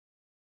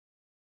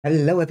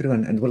Hello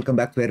everyone and welcome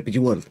back to RPG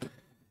World.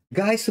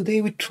 Guys,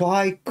 today we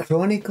try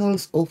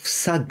Chronicles of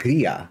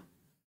Sagrea.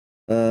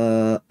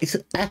 It's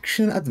an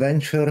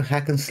action-adventure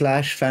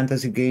hack-and-slash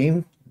fantasy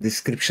game.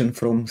 Description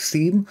from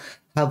Steam.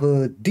 Have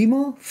a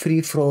demo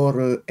free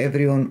for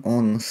everyone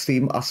on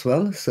Steam as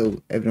well,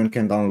 so everyone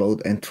can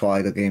download and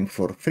try the game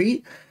for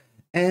free.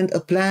 And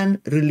a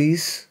planned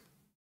release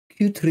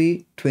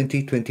Q3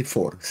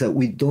 2024. So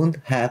we don't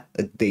have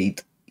a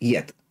date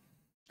yet.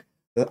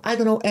 I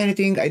don't know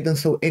anything, I don't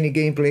show any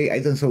gameplay, I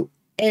don't show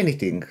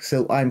anything,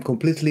 so I'm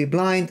completely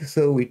blind,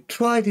 so we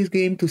try this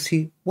game to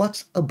see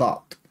what's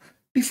about.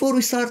 Before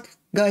we start,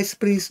 guys,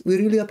 please, we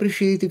really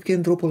appreciate if you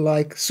can drop a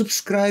like,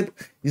 subscribe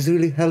is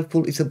really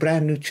helpful, it's a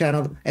brand new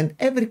channel, and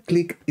every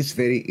click is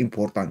very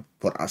important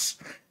for us.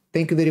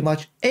 Thank you very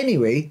much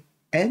anyway,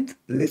 and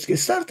let's get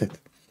started.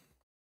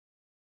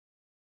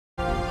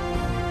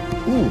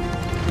 Ooh,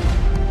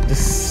 the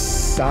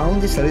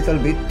sound is a little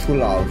bit too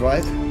loud,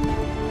 right?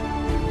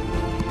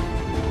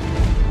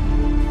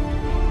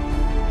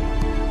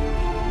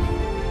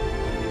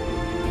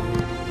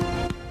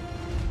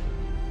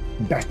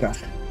 Better.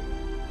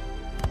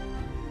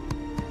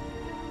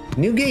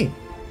 New game.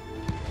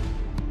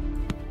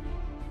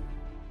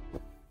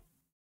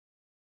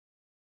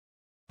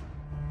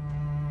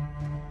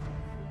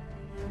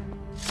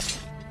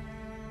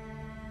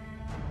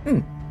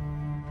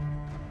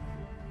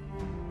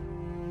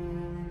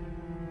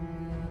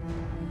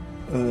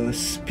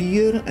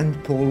 Spear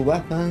and pole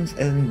weapons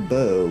and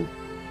bow.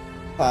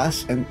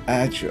 Fast and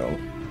agile.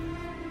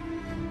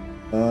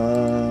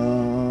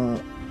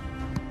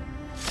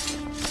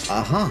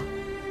 Aha!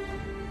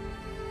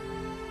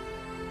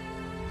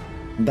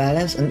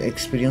 Balanced and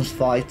experienced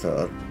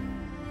fighter.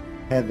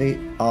 Heavy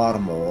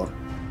armor.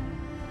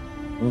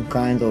 Some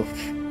kind of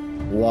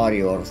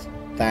warrior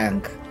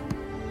tank.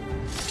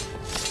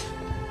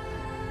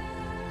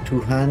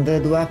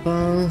 Two-handed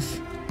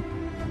weapons.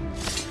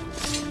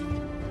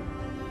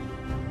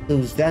 So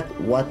is that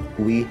what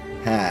we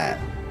have?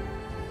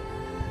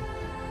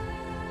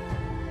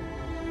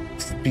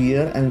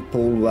 Spear and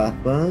pole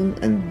weapon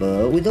and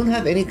bow. We don't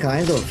have any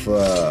kind of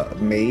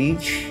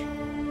mage.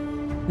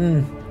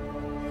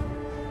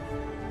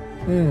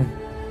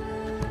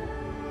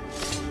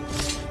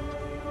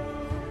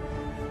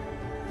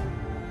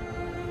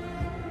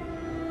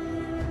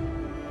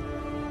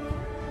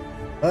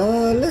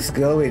 Let's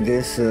go with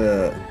this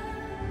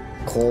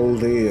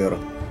cold air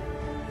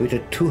with a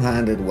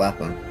two-handed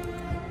weapon.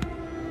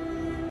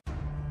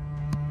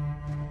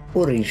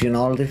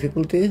 Original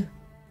difficulty.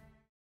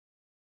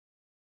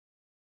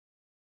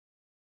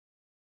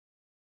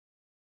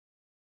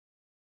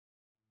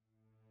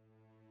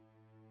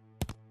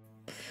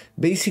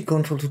 Basic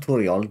control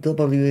tutorial.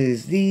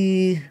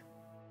 WSD,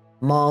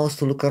 mouse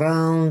to look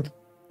around,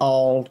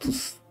 Alt to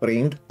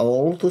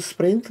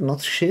sprint,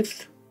 not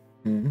shift.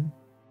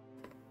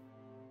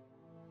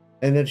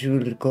 Energy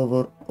will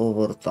recover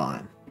over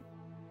time.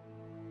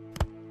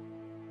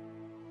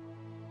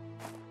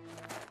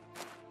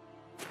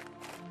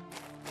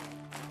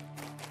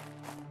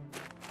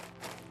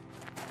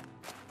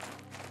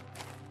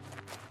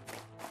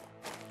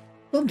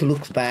 Don't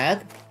look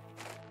bad.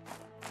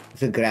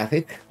 It's a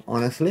graphic,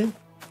 honestly.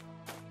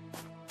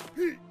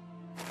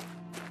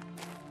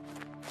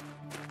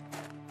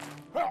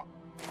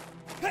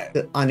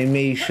 The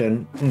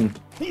animation.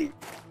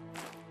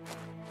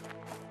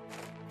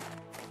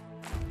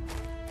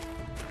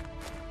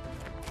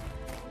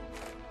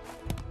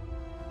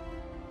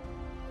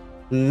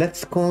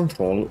 Let's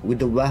control with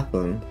the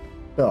weapon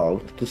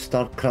belt to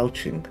start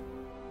crouching.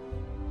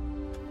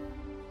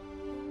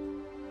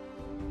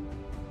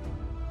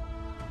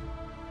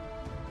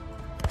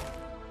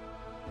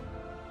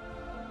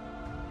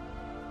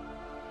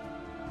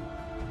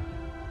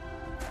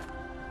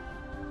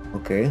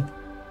 Okay.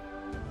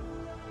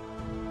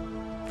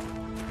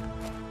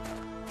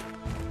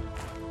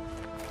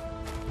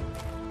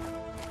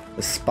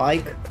 A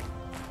spike.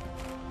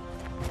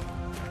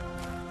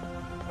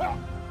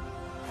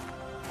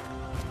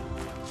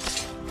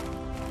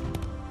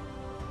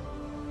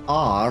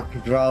 R to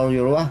draw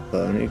your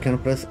weapon. You can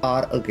press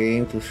R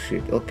again to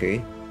shoot.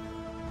 Okay.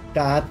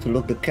 Tab to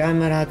look the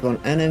camera at one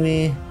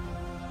enemy.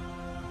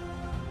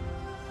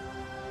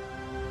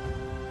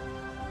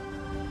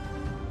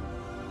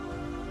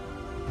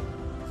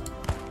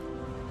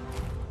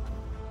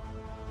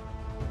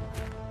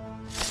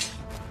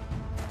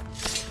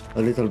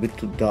 A little bit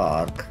too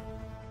dark.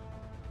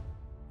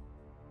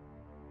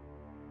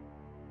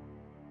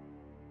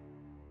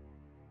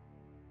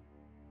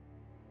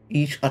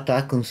 Each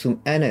attack consumes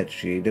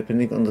energy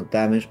depending on the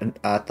damage and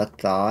attack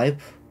type.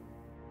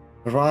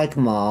 Right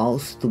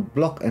mouse to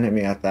block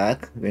enemy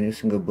attack. When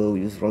using a bow,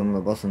 use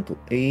right button to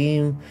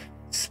aim.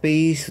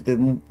 Space, the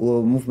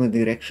movement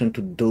direction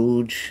to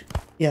dodge.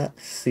 Yeah,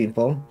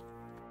 simple.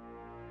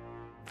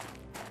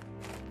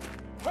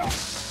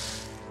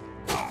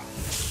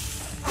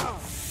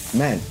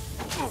 Man.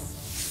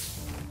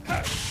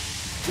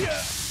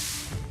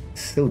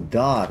 So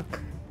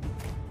dark.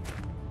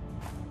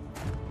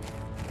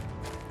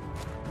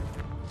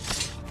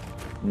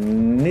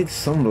 Need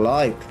some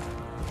light.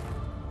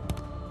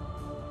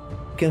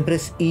 You can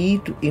press E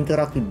to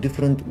interact with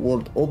different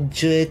world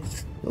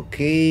objects.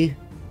 Okay.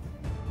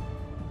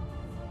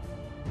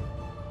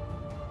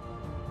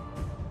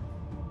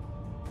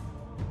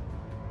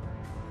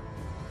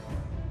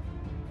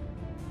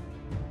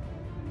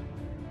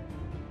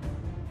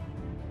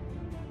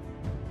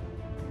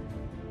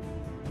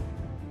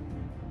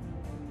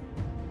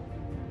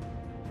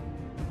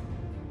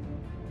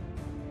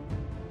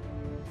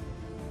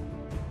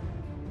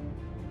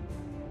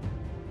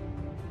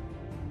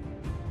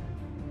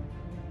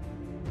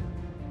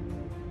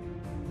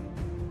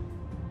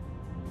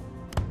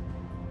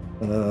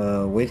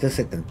 Wait a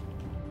second.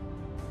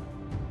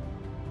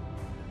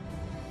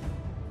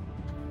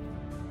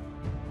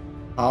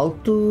 How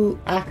to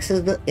access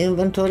the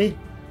inventory?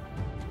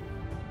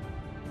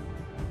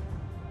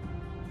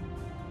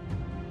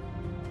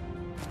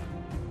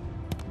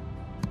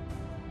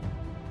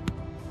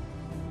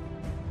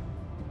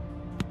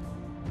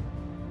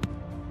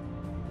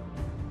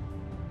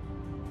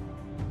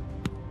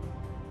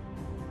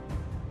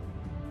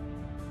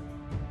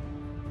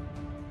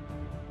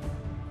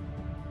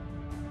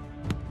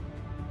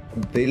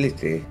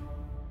 Ability.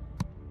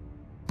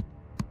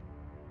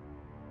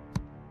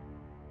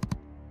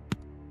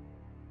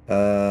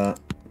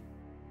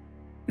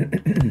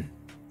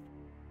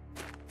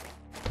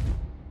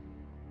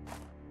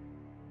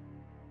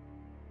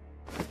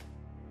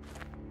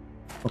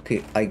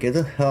 Okay, I get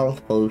a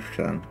health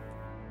potion.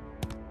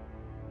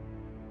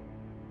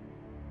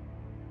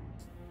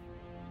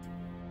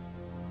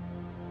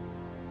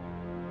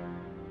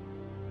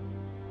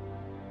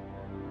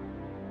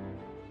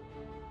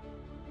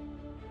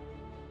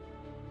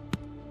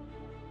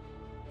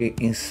 Okay,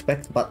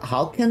 inspect, but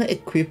how can I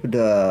equip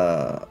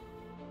the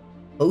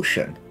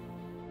potion?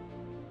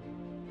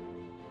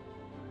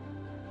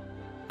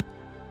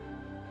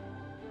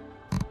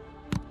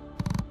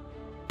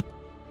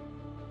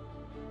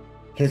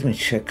 Let me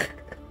check.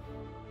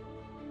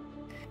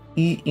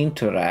 E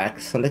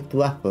interact, select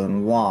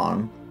weapon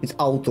 1. It's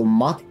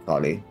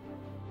automatically.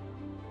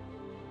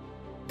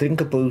 Drink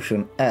a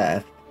potion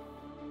F.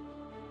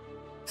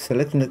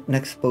 Select the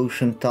next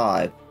potion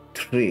type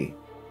 3.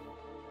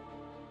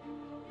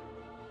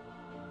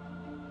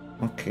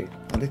 Okay,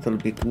 a little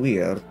bit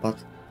weird, but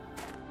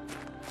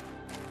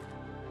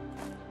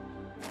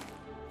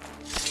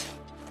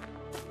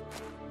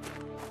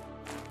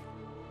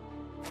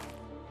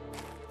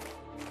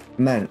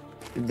man,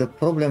 the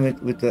problem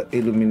with the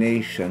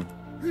illumination.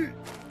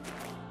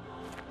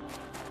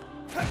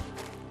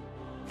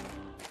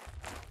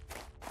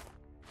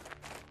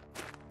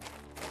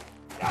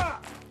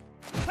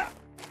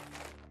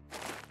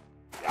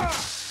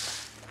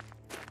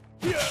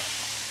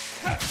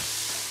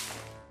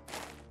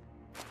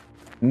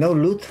 No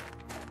loot.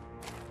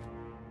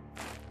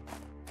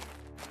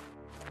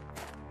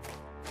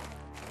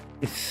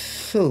 It's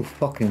so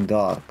fucking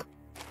dark.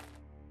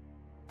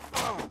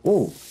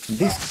 Oh,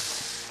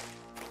 this.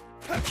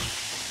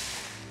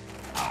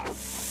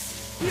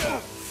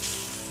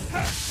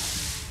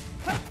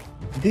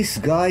 This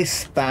guy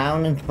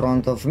spawned in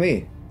front of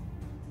me.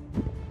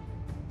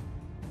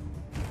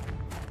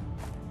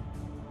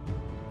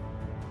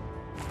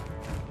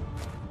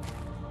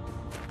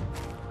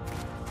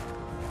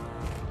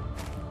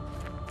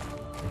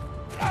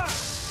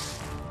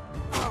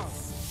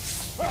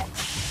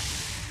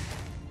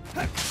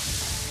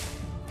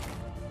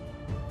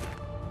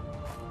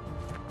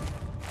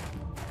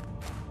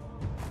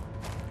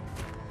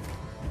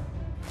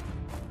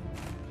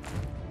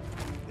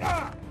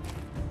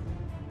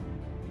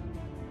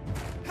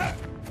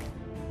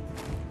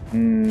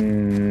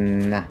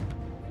 Nah.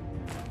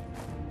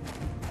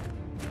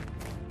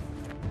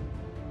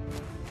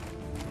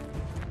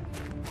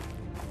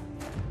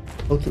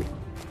 How to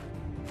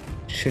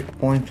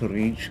checkpoint to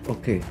reach?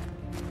 Okay.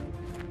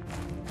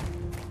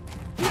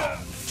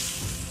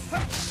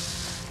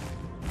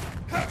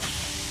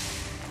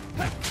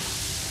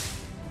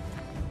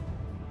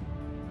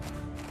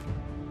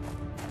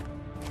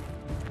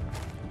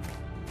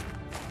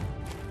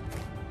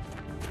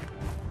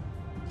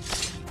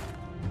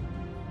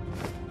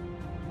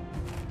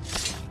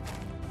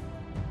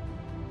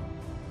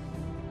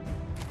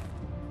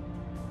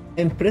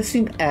 I'm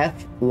pressing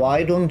F.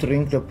 Why don't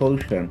drink the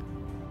potion?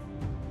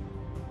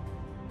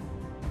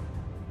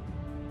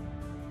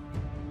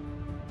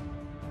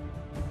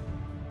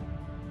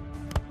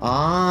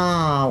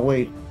 Ah,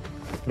 wait.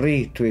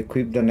 3 to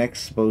equip the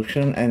next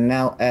potion, and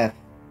now F.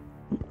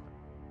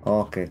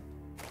 Okay.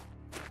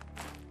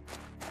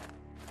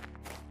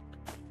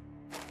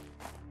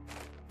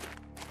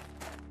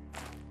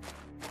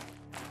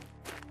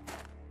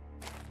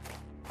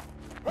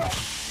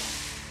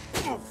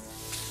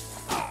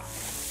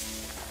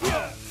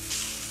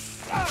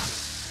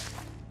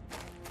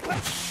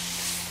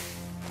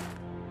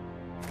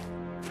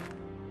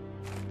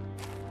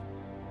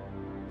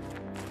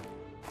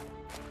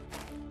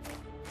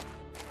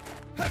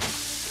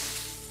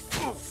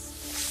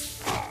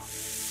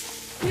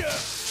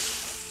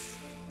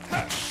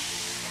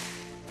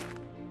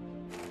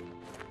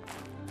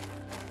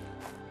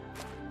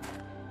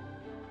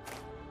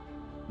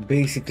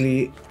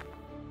 basically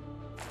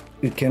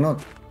you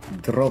cannot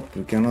drop,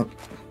 you cannot.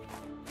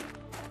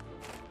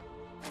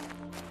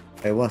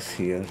 I was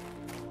here.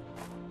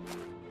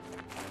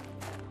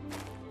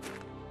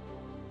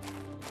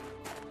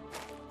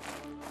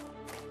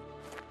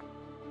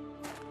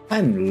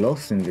 I'm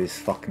lost in this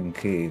fucking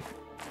cave.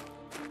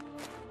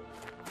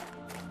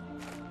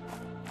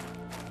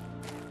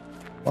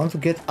 Want to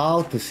get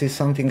out to see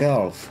something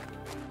else.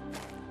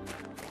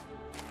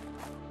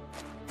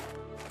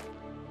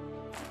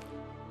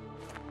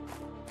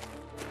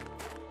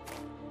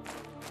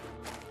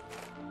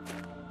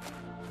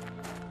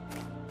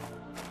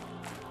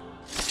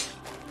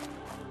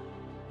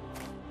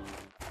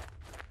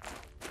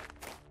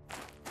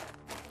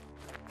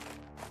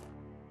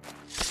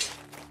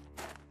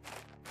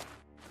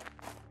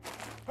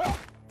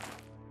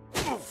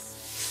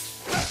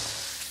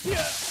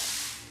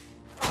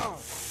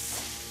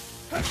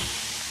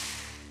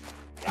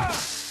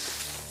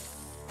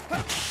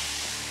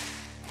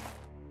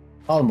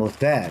 Almost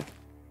dead.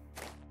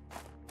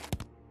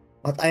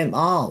 But I'm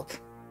out.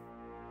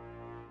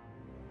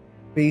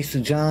 Space to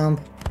jump.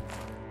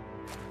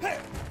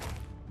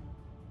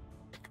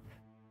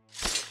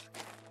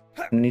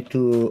 You need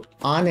to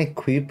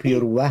unequip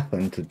your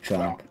weapon to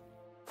jump.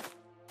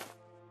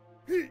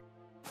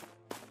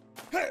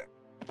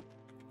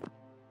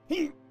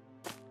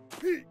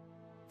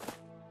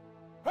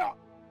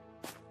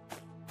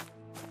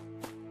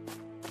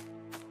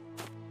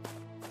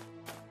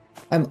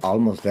 I'm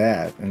almost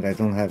dead and I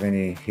don't have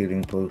any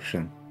healing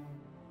potion.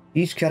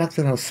 Each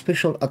character has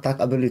special attack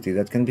ability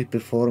that can be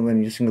performed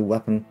when using a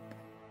weapon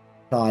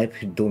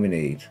type you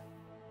dominate.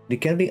 They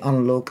can be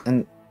unlocked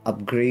and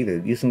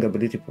upgraded using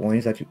ability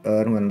points that you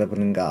earn when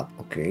leveling up.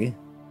 Okay.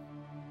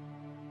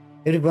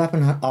 Every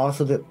weapon has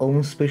also their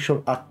own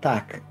special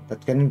attack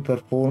that can be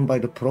performed by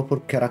the proper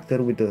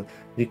character with the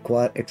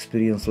required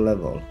experience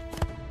level.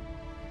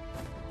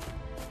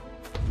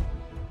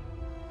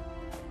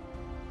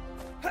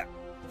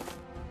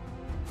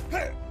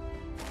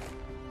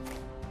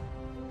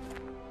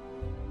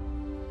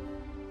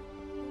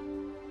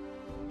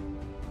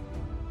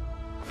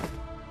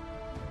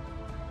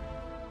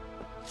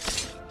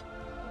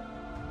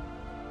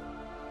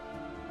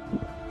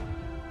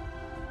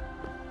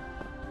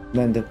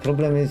 Man, the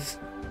problem is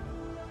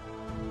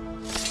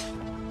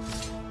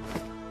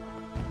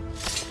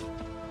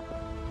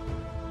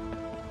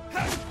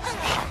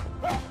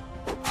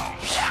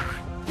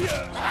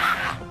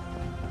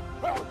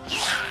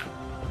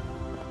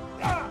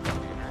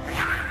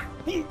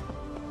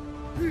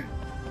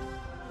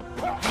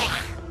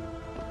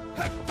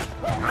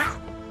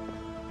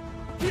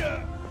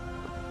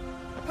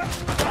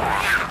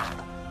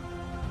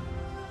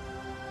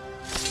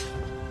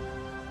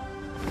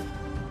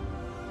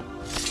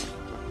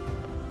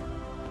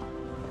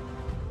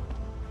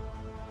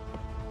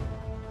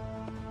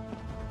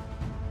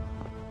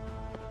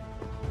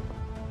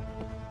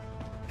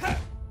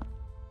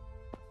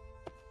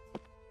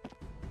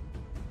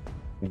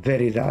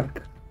very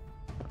dark.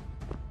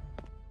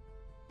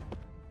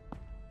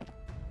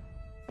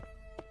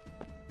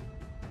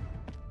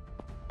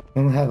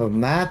 Don't have a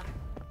map.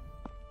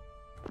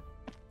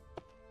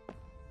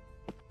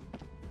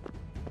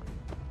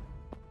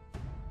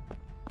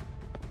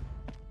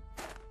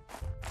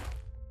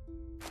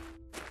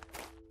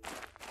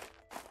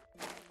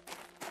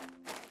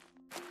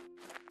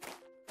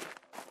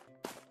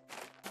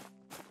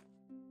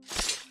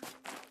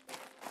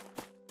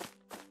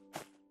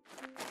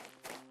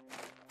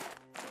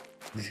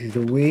 This is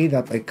the way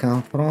that I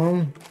come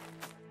from.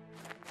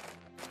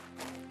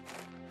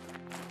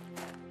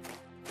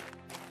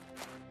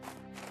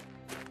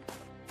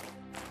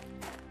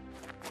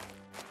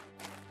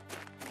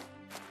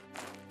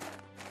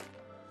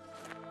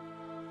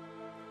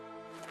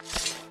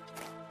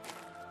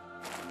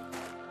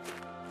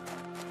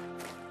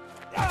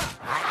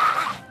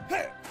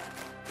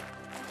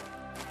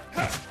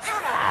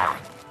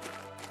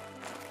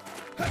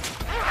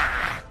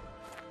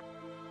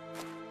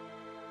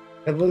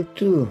 Level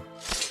 2.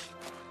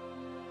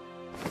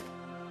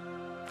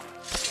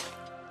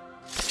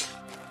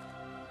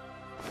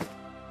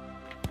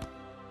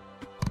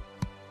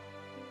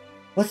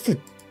 What's the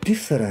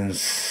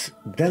difference?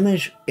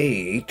 Damage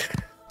 8.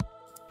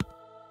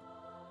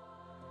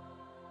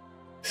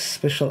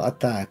 Special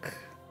attack.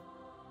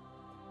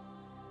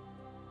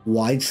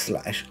 Wide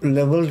slash.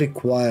 Level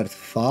required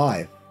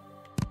 5.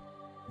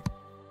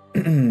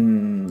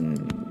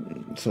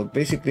 So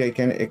basically I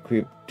can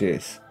equip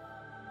this.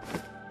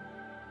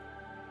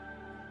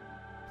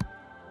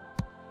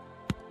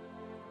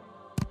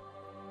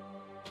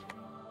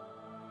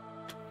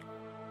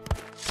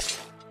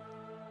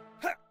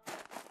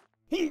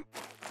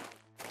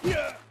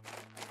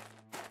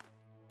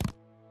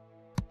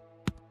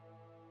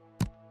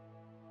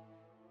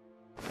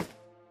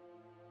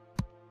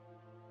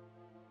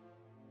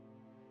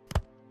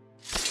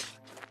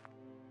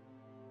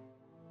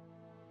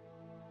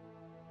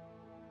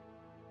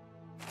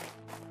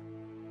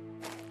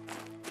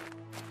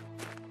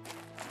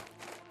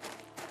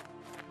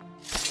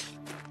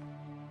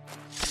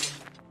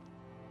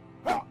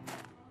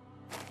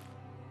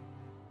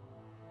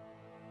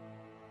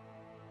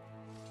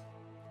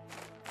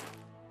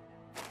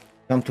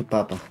 Come to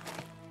Papa.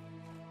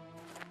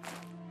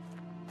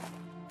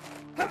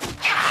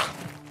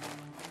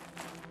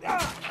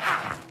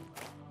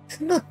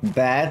 It's not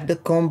bad, the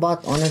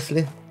combat,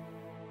 honestly.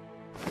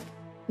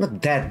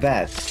 Not that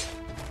bad.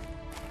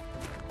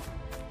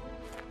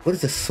 What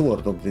is the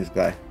sword of this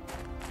guy?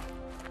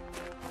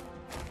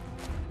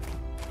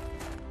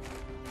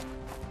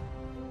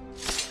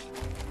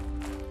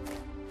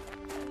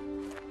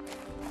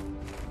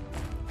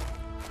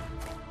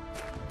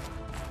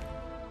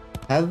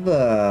 Have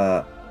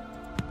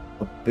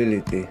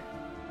ability.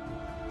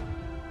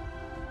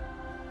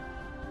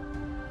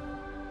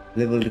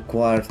 Level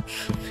required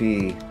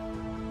 3.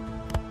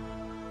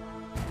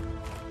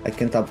 I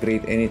can't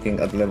upgrade anything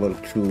at level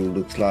 2,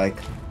 looks like.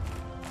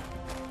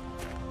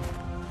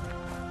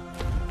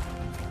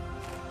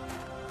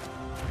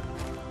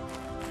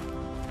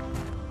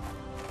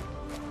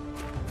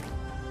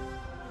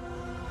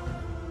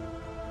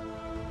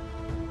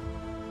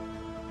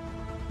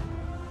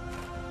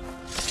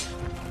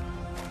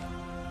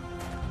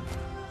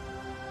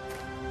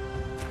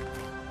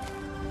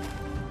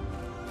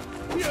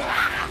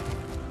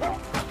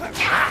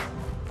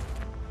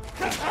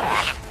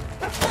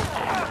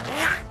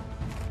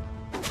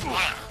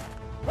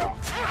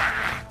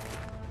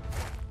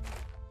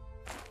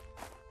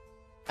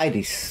 I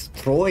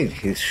destroyed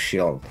his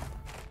shield.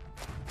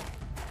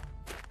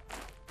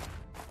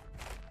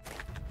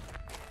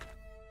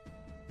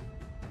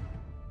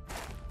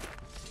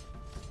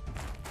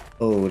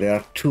 Oh, there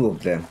are 2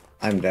 of them.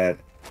 I'm dead.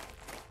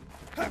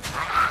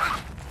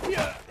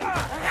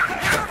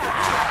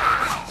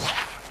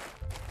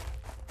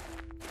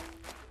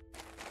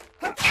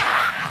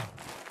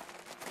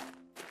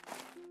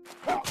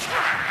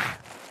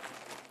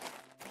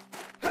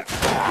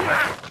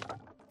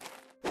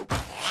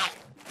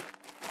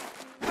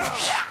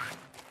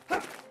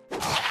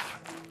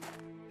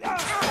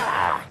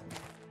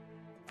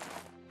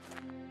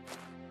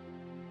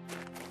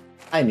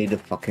 I need a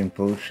fucking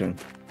potion.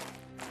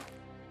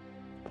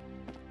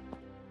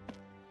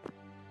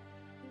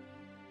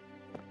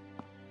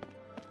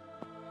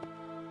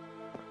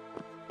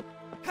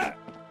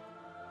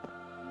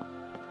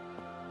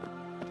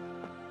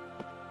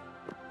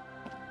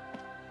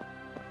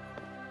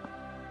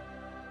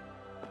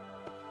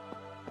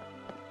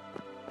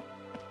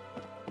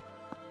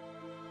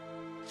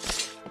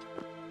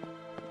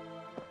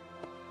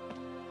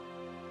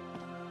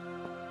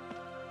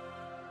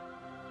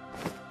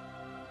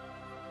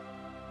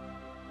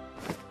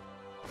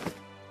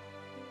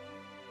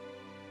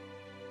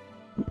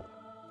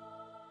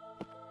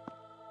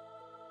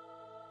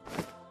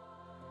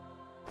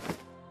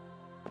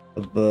 A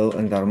bow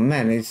and armor.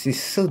 Man, it's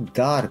so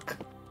dark.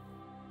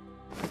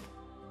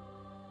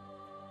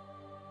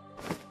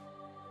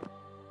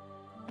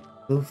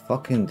 So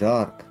fucking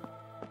dark.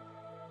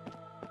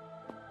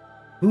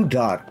 Too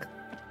dark.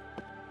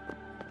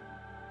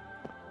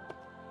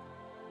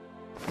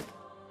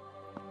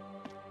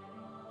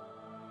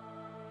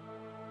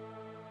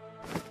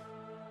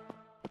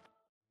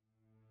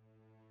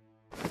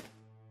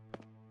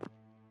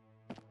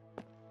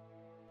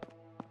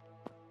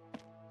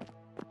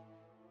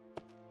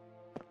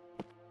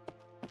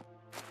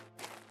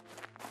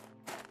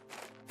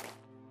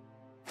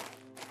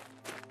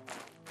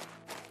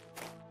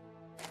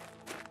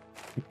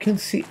 You can't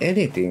see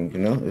anything, you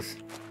know? It's...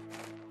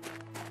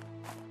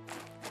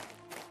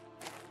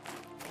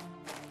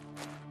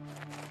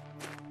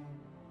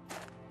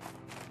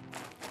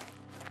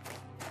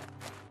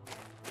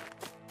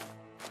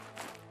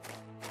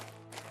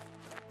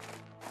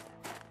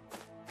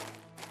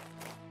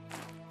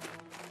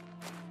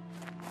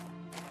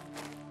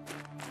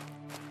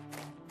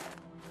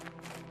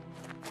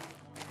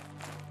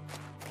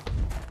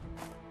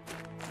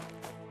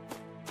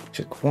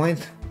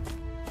 Checkpoint.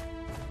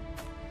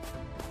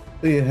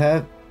 Do you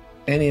have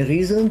any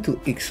reason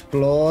to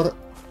explore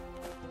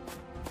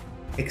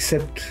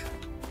except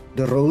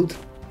the road?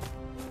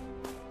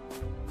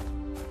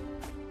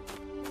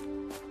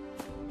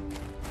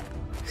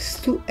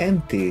 It's too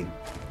empty.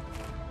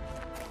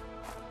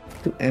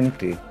 Too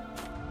empty.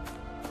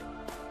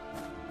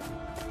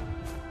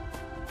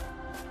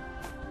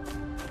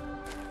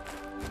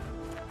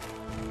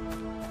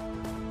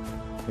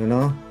 You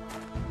know?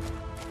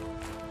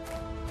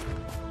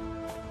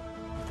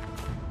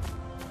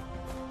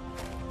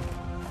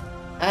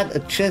 Add a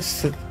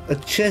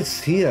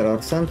chest here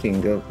or something.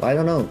 I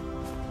don't know.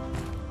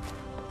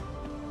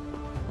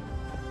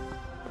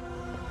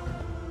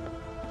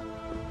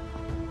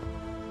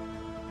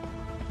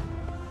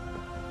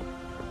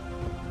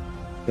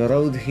 The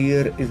road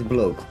here is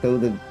blocked, so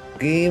the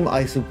game,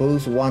 I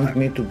suppose, wants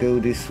me to go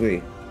this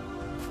way.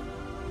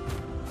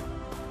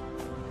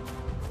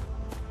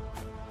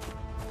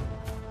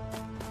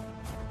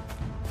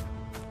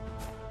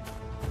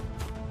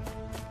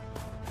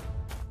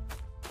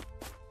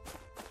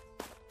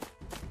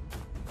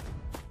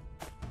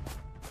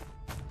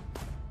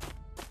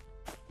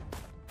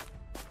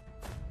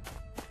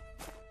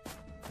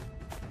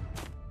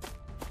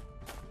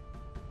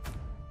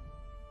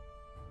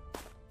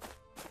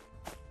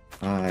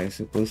 I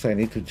suppose I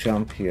need to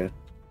jump here.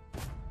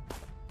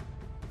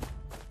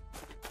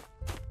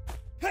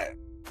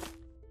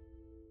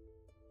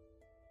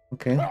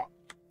 Okay.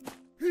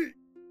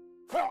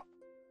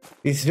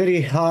 It's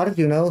very hard,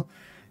 you know.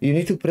 You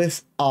need to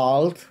press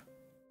Alt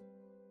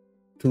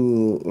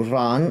to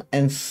run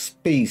and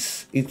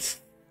space.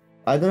 It's,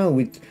 I don't know,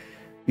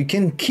 you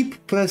can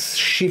keep press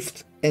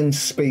Shift and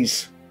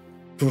space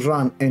to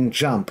run and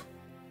jump,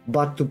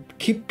 but to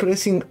keep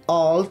pressing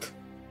Alt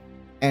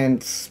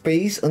and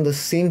space on the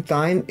same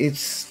time,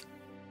 it's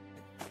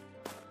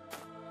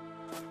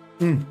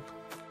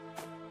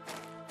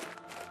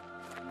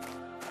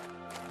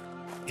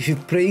if you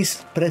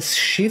press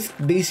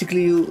Shift,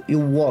 basically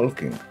you're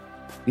walking.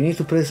 You need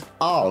to press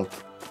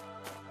Alt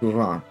to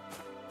run.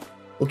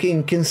 Okay,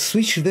 you can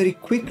switch very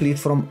quickly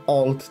from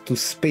Alt to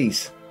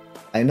space.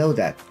 I know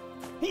that.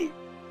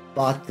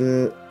 But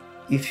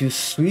if you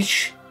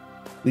switch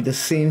with the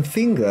same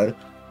finger,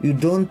 you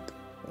don't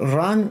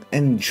run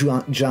and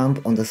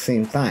jump on the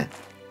same time.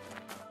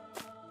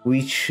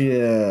 Which,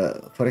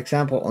 for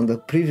example, on the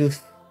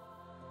previous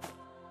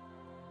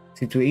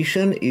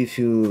situation, if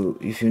you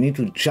need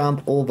to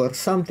jump over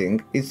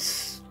something,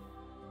 it's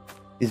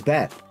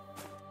bad.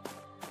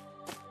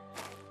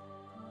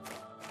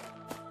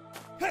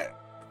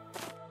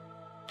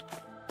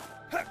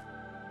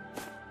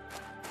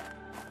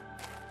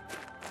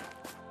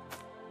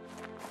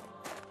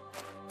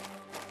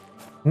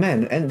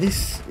 Man, and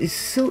this is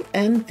so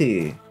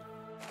empty.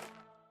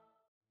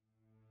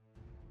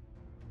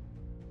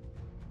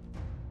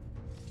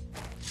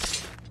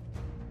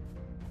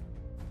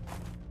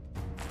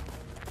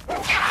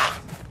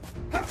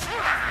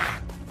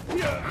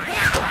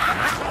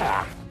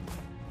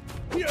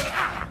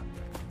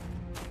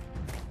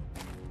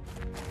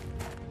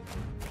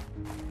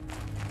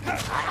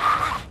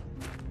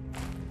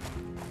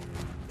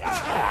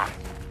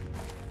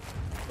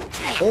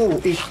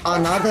 Oh, it's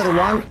another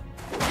one.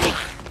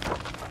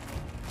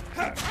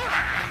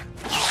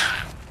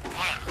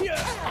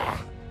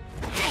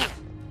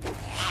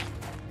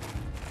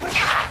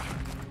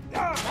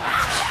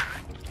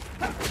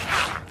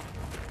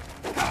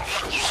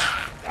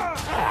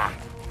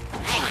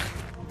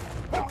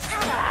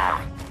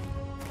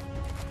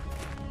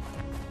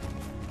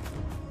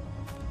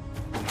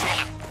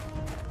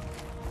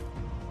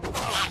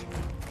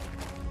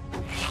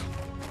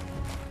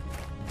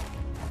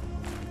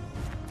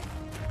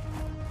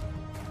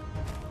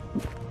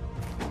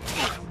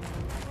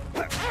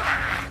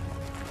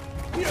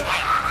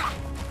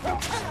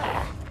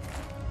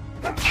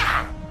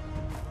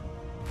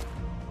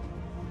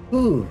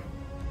 Ooh.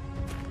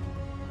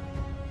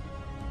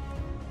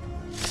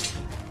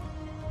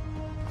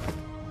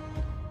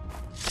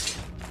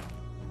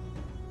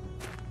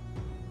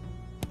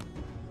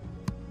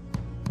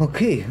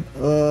 Okay,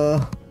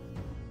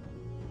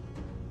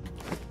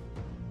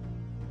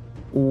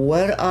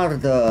 where are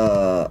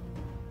the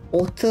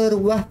other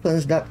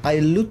weapons that I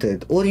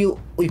looted? Or you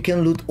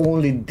can loot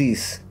only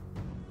this?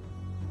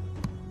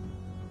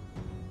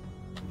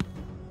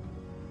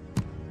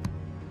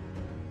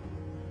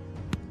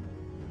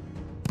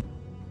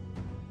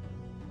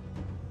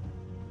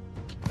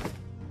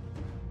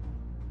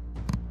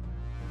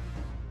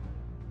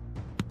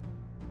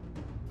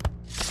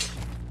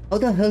 How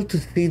the hell to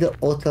see the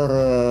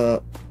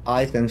other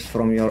items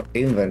from your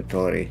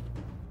inventory?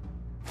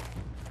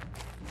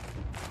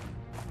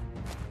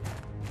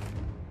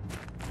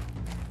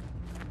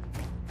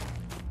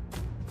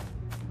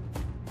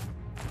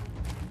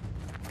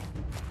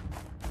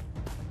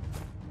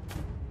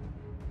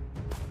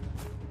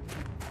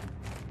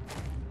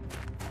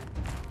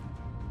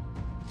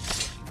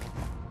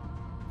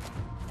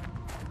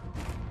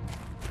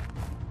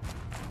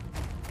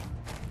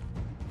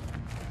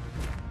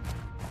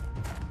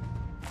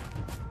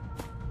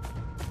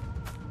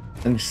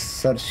 I'm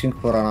searching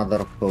for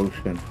another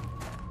potion.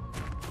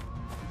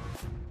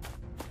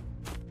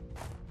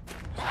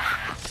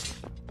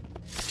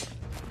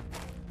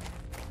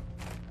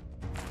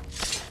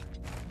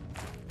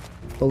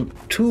 Oh,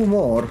 two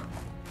more.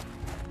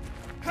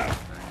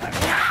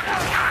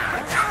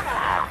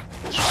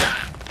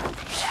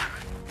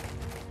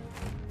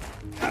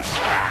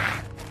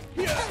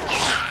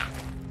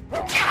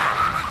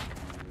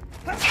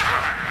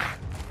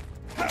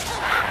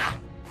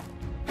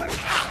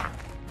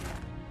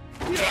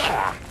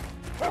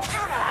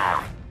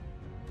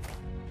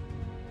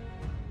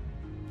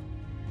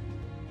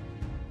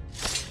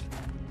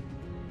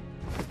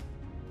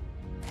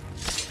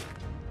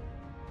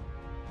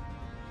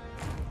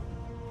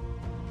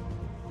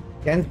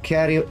 Can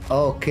carry.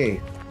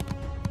 Okay.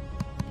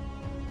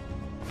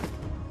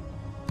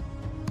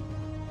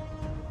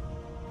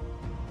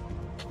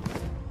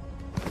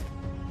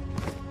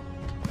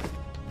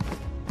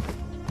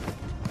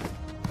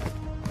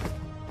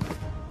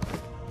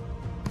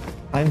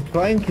 I'm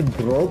trying to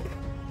drop.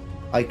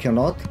 I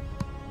cannot.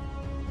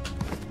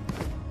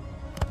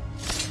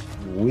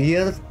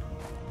 Weird.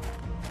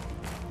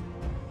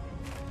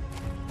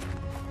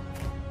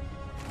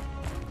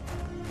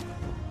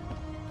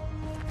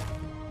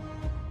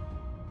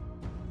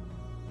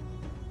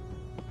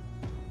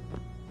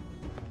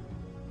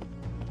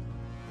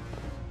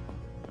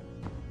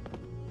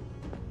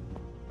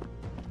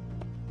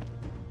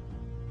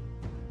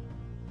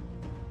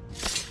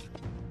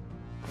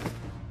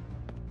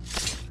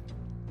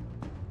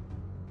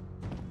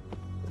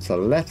 It's a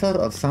letter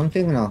or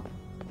something? No.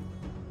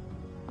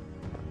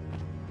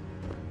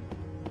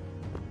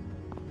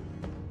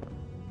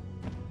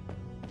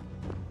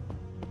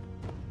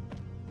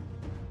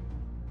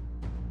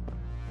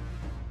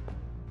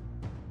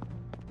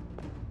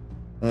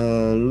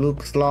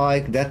 Looks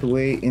like that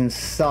way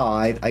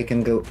inside I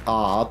can go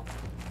up.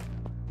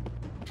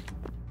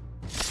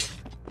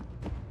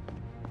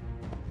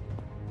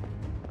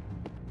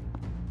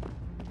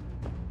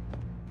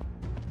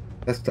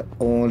 That's the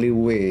only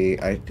way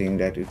I think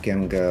that you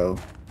can go.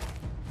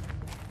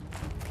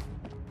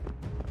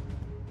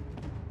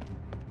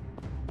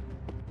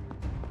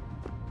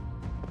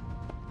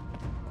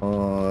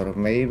 Or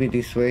maybe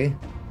this way.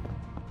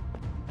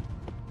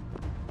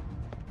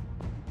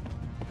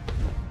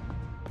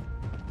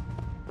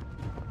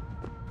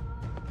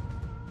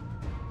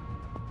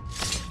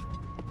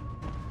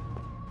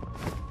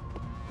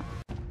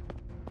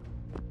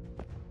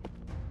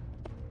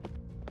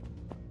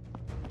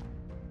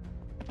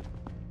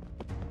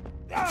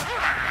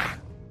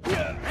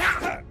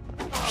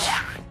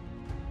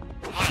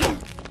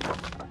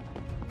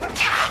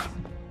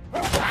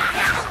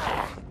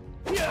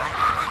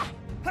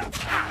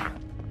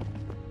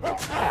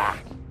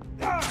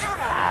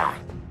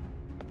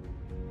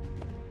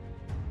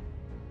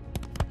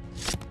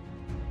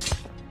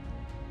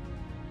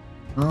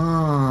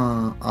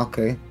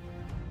 Okay.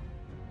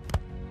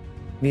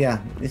 Yeah,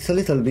 it's a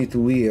little bit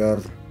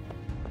weird.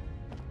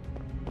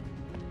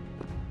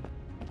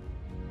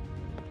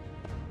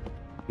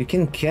 You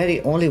can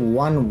carry only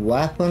one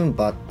weapon,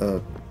 but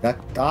that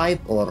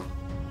type or...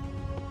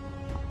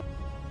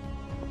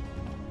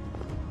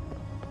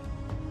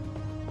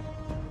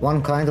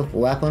 one kind of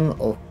weapon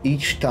of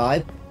each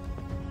type?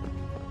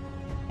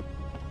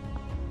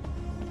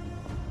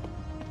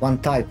 One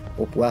type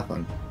of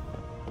weapon.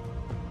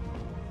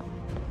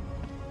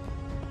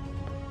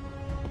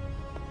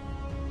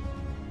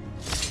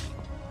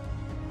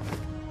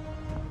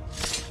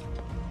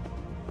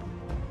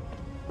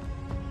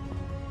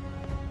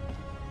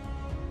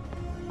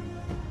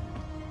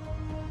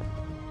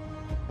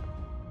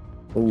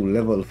 Oh,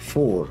 level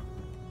 4.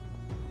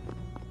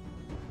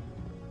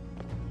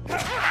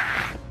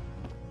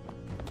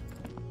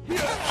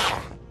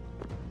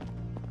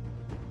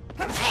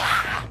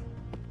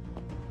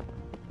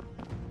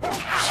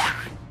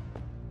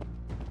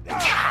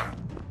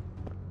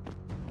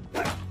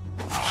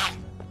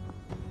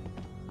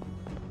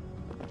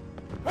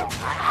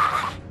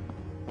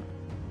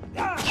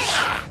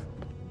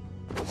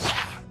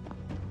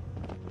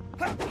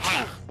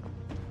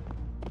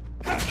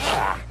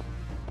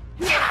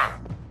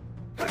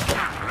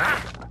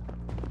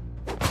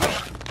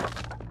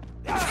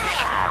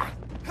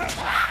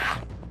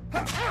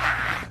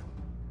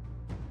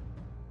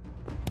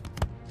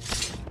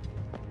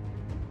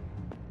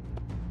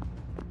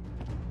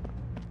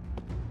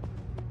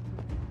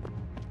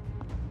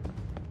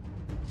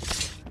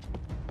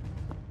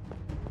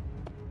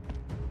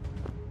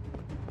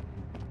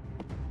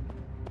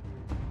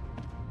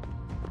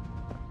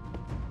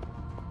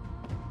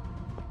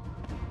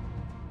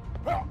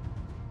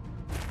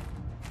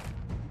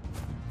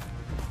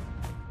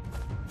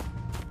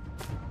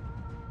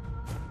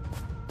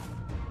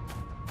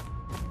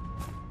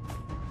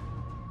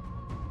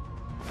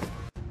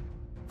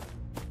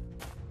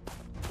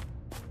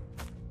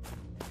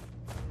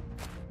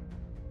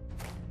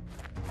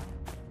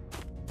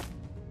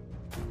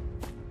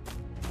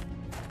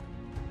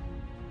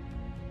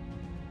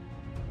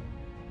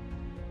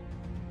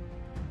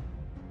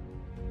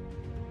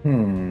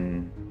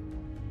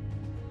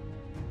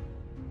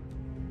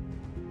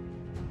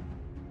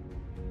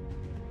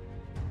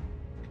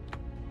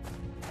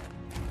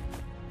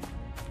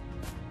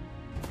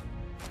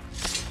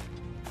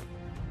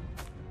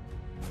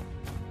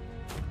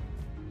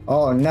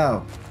 Oh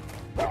no.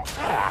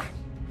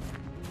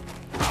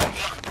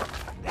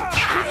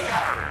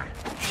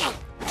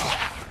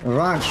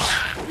 Run.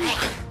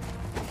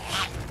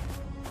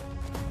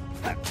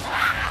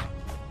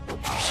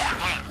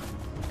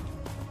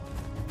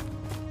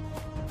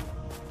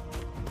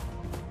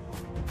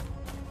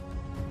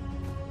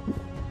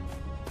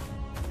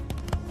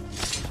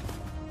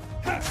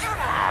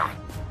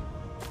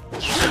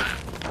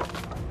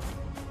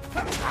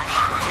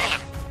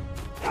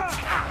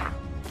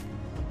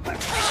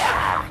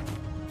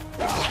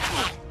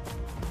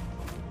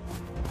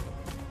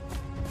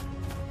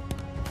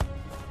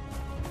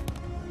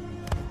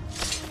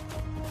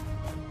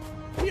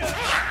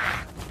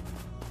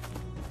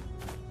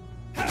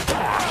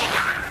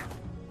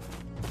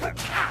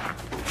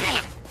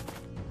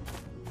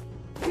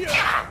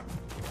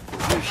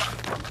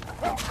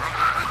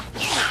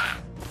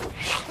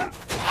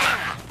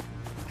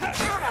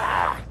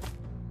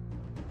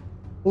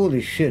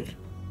 Holy shit.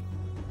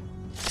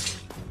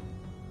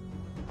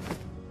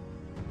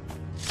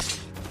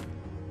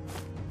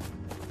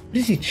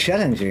 This is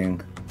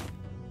challenging.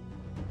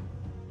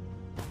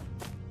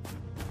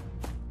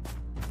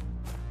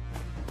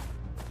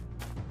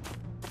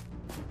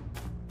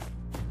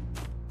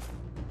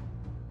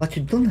 But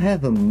you don't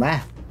have a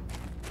map.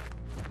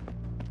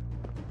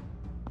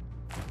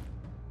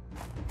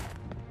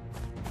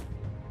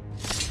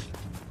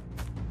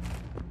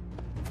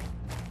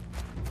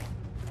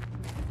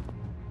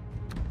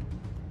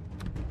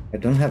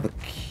 don't have a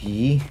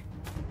key.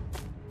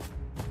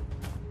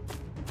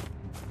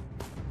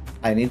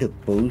 I need a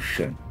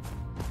potion.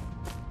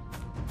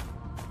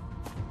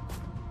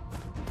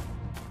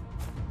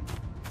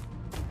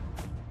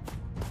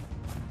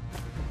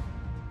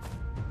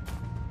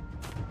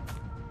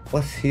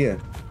 What's here?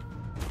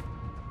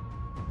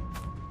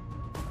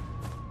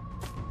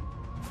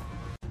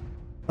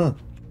 Oh.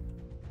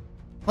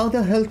 How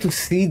the hell to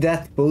see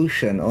that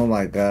potion? Oh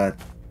my god.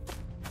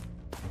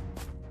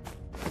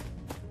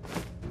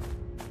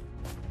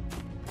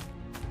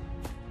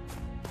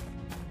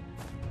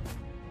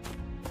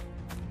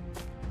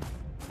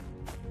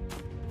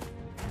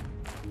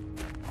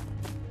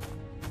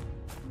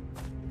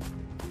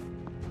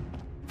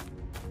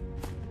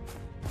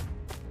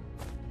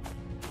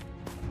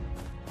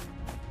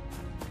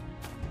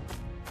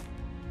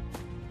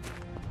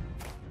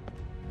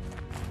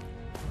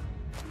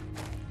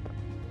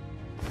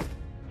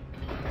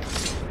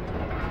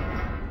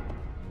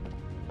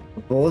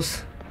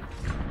 Boss.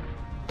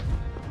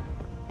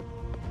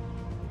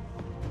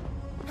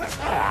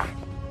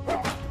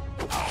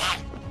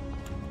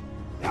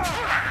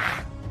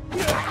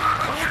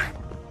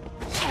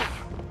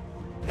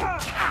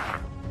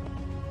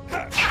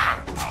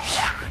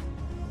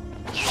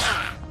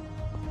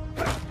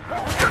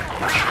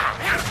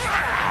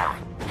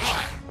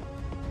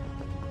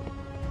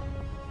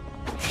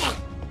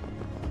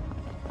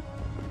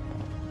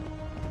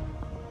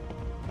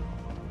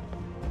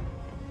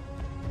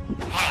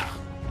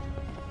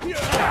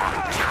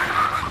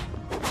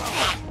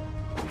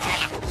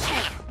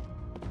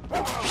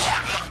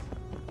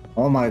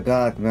 Oh my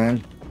god,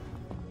 man.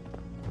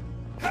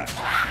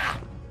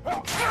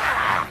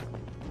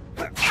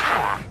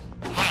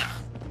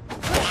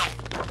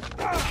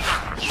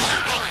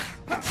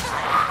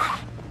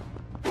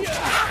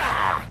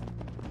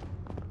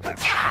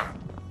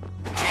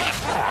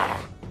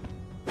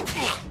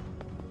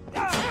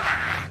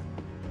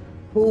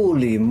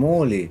 Holy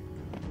moly.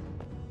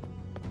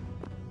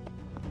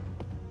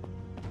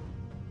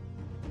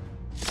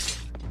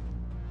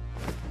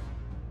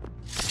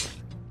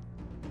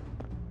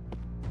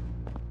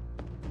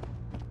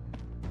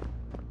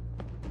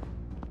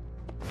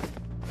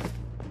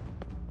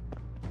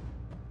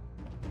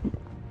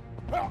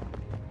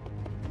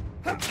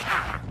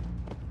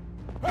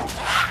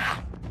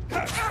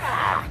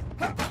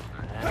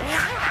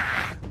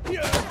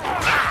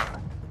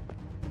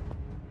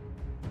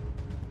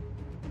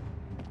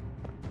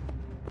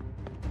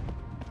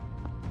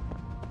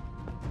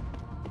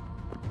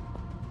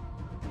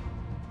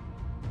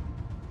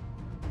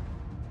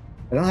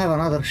 I don't have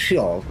another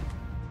shield.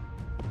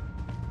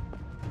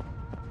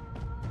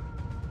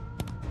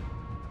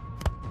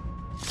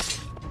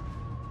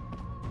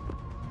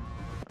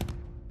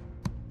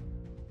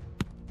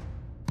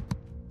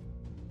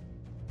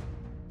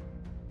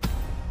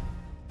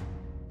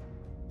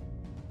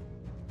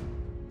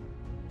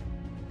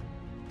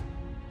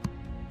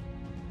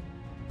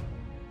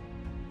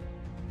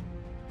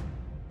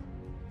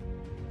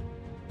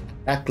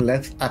 Attack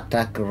left,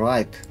 attack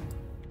right.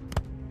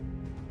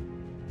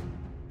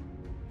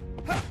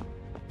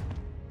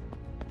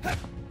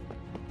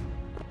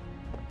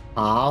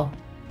 Ow.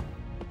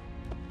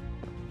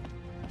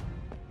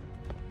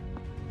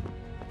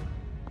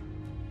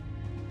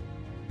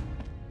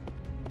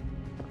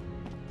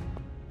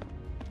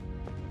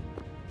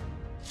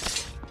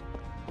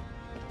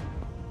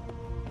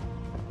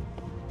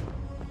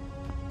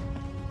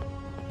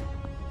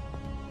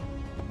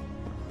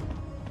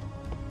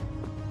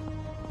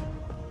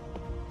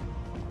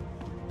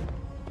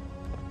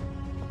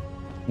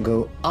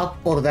 Go up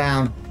or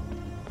down?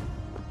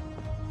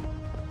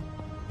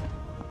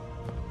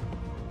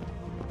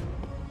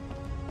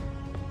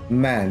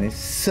 Man, it's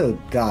so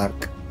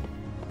dark.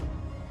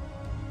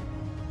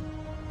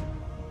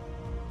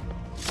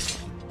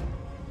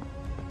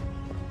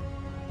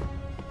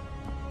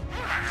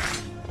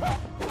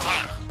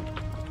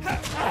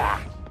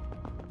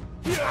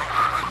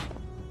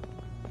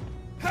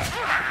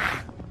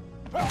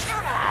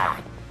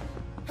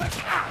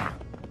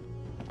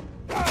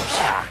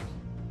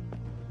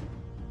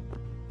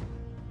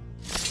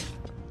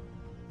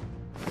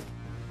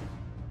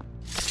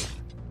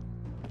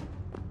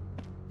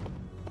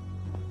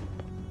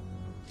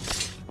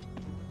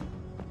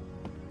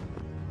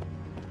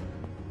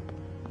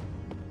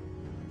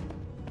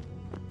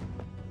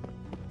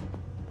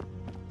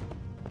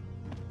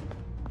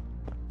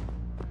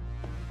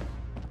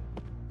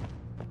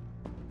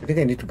 I think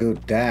I need to go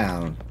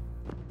down.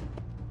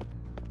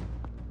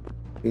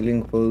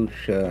 Healing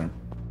potion.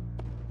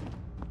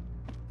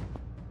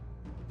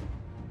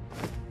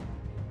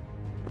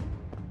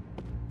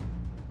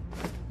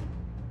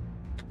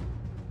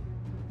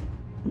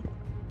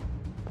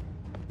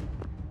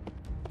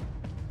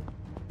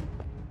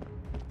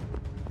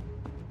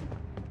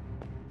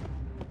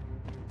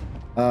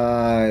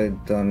 I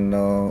don't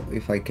know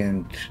if I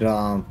can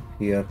jump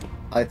here.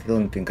 I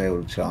don't think I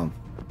will jump.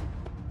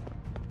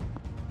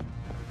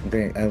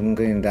 Okay, I'm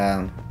going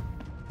down.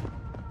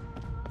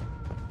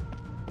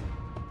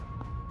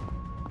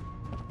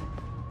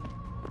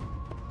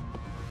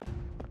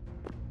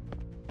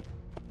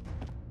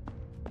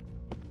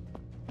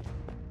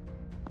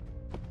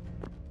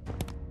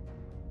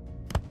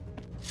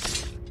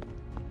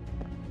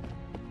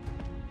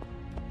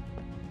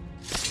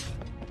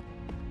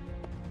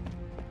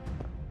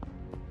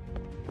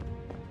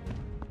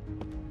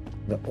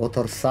 the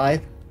other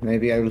side.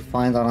 Maybe I will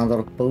find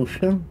another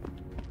potion.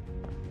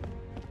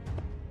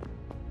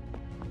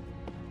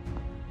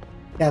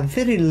 Yeah,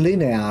 very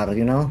linear,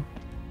 you know.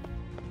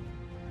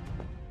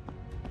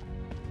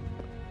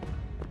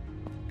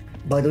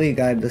 By the way,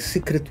 guys, the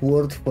secret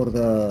word for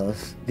the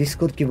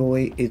Discord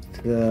giveaway is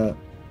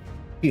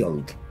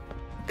field.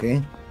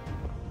 Okay.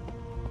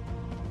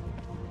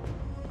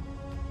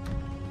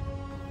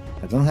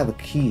 I don't have a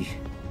key.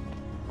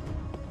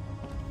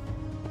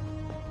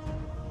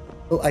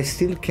 Oh, I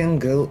still can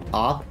go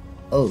up.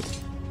 Oh.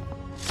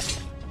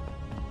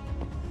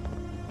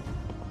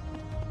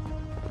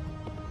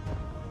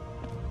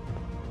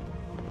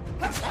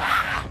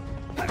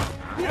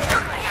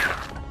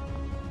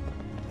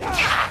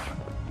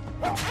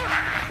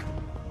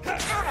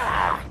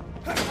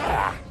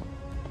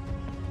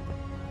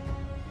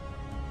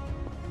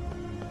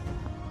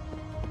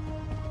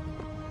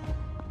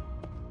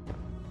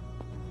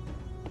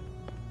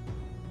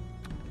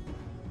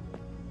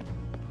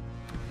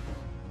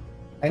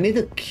 I need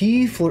a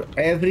key for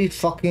every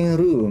fucking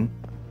room.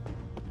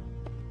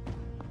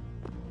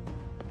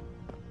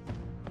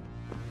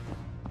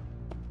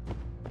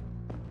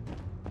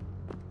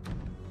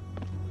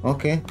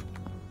 Okay.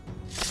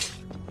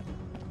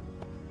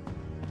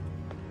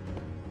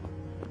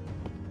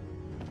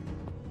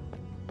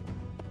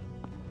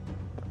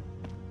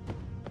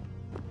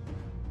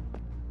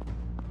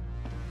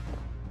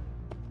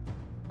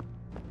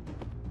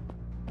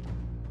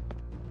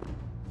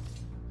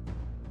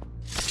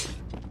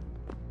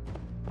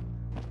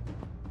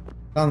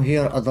 Come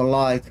here at the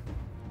light.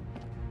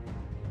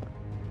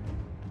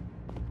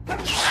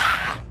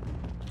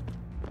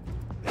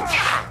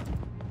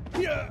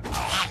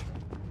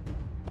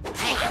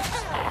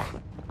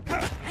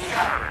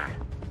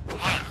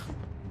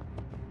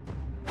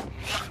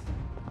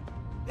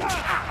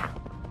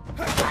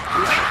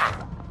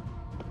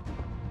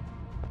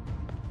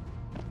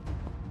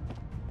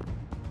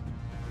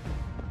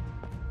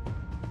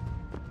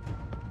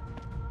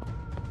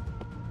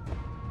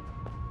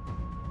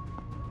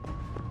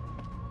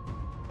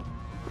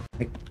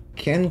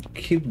 Can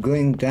keep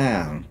going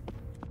down.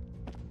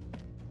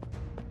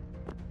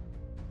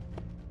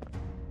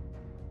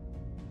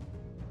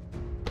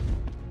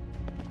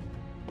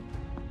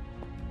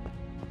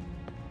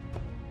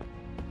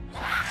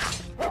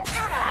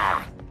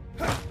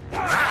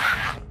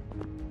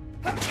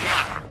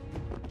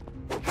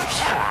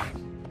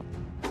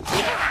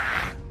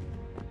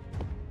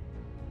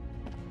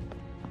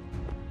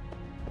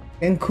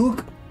 And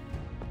cook.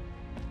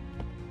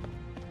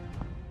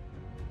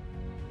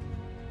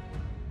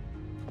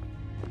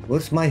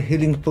 What's my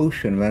healing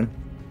potion, man?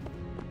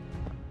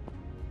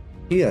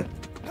 Here.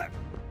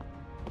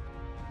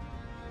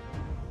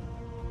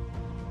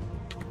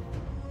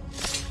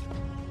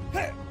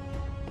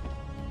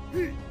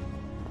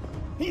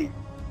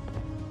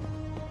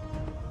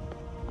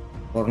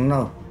 Or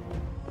no?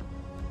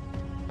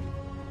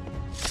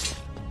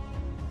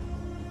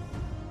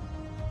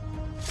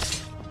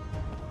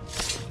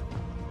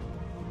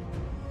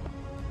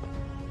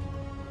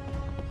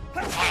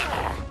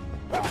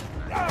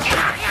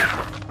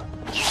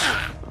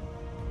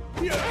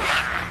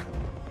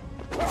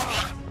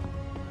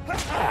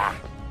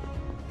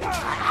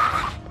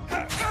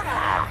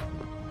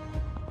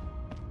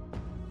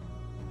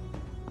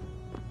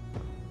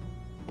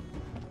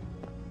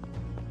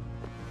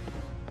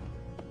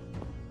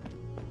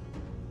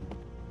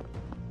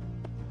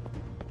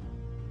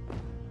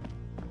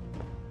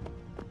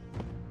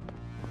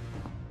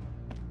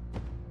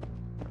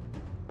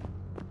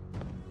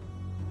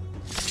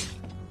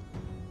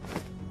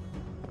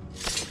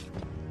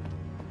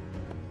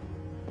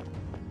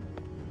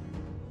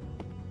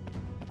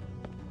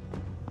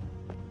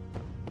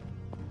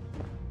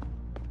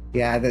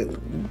 Yeah, it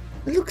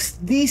looks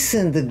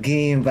decent, the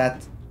game,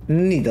 but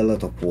need a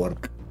lot of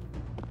work.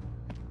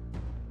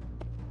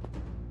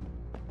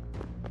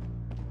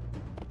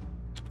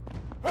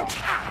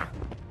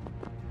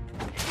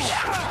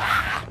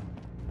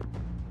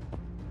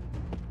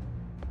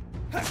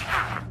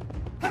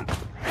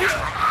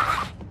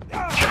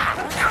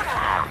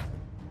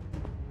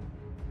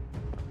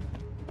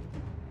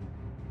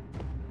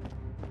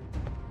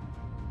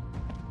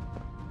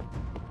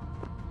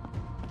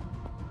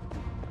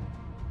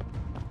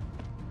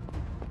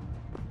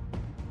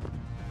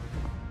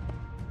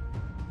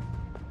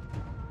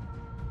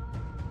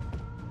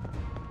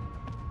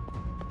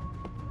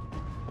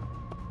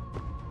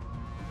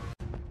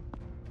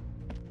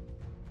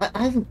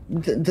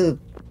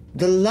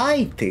 The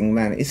lighting,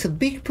 man, it's a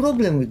big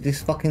problem with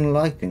this fucking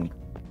lighting.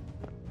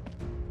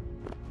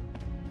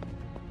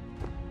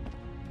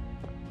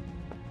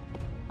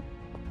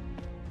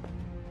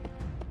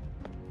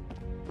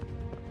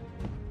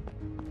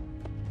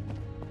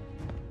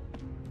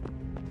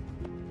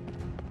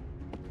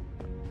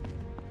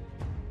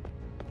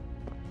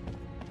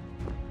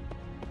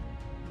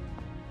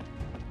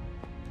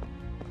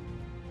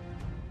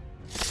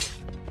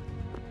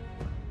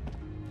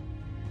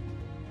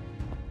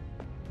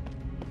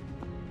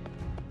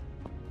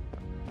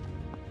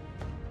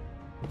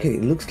 Okay,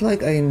 looks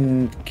like I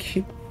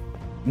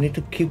need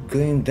to keep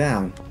going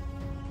down.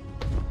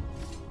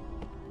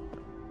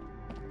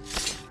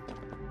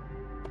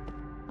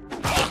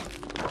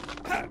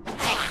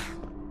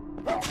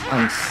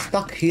 I'm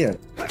stuck here.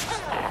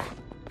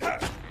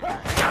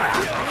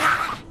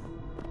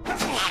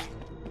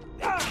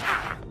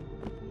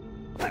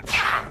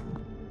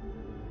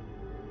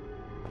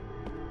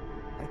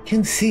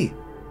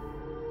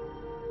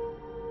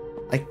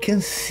 I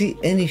can't see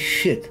any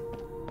shit.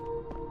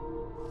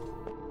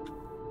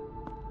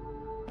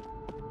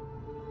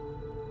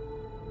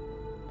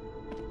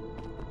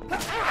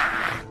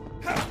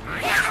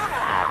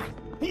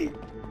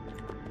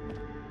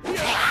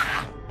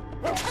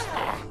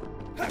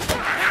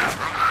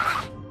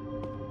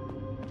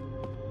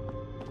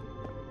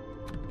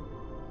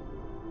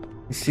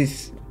 This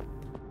is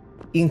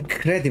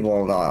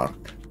incredible dark.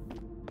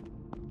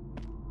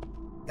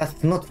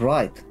 That's not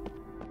right.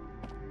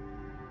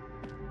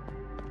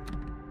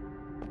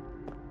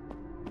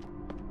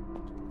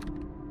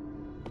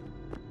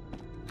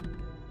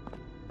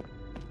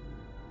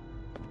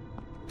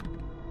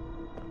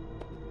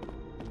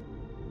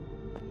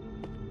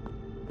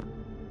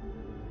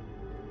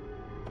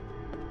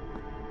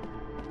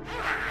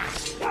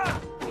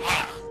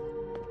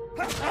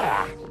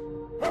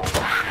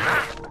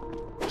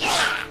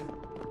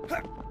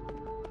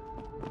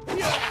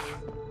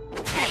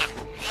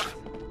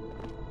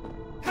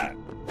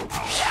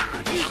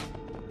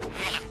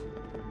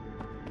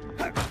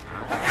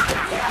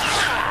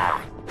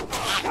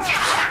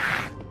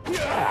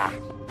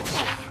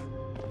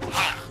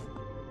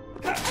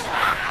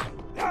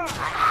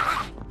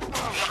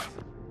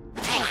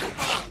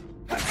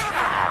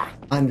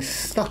 I'm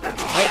stuck.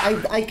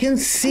 I can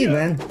see,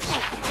 man.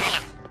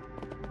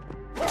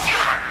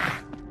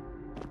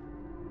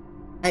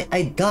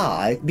 I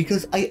died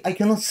because I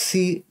cannot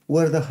see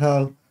where the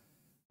hell.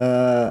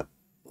 I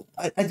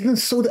didn't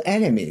saw the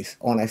enemies,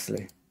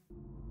 honestly.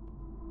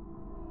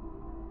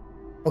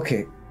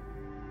 Okay,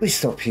 we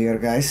stop here,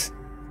 guys.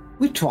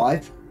 We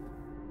tried.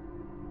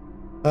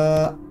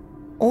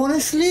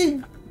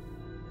 Honestly,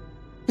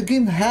 the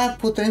game had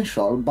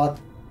potential, but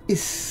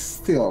it's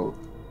still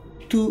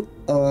too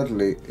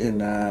early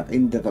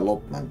in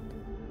development.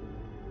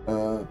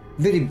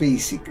 Very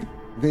basic,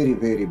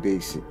 very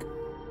basic.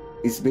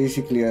 It's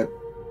basically a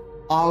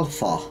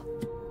alpha,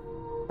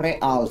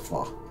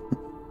 pre-alpha.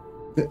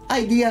 The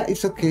idea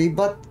is okay,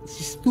 but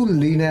it's too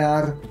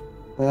linear,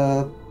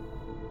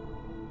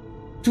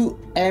 too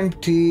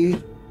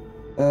empty.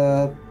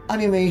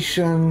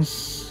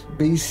 Animations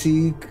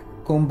basic,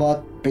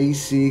 combat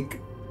basic.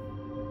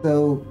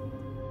 So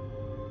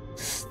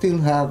still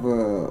have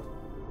a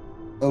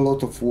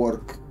lot of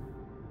work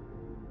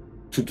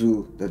to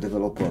do, the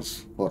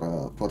developers,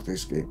 for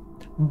this game.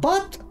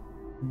 But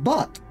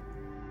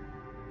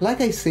like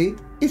I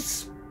said,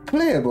 it's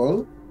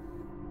playable,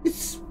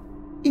 it's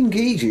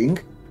engaging,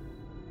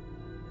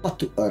 but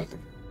too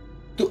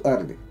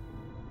early.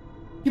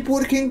 Keep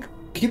working,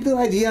 keep the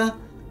idea,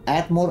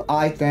 add more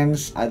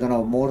items, I don't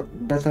know, more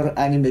better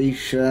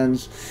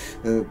animations,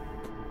 the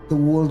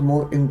world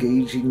more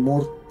engaging,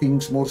 more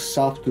things, more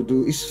stuff to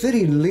do. It's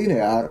very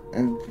linear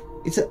and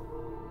it's an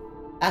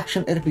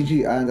action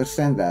RPG, I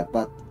understand that,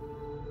 but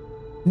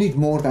need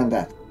more than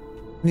that.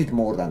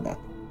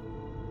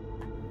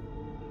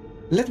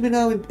 Let me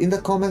know in the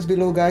comments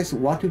below, guys,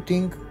 what you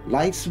think.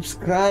 Like,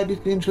 subscribe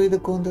if you enjoy the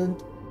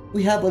content.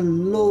 We have a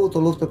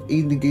lot of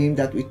indie game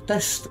that we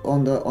test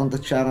on the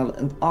channel,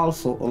 and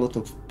also a lot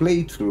of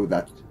playthrough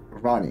that's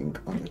running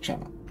on the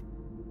channel.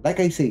 Like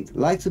I said,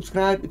 like,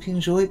 subscribe if you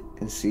enjoyed,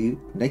 and see you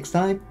next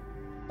time.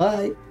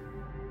 Bye.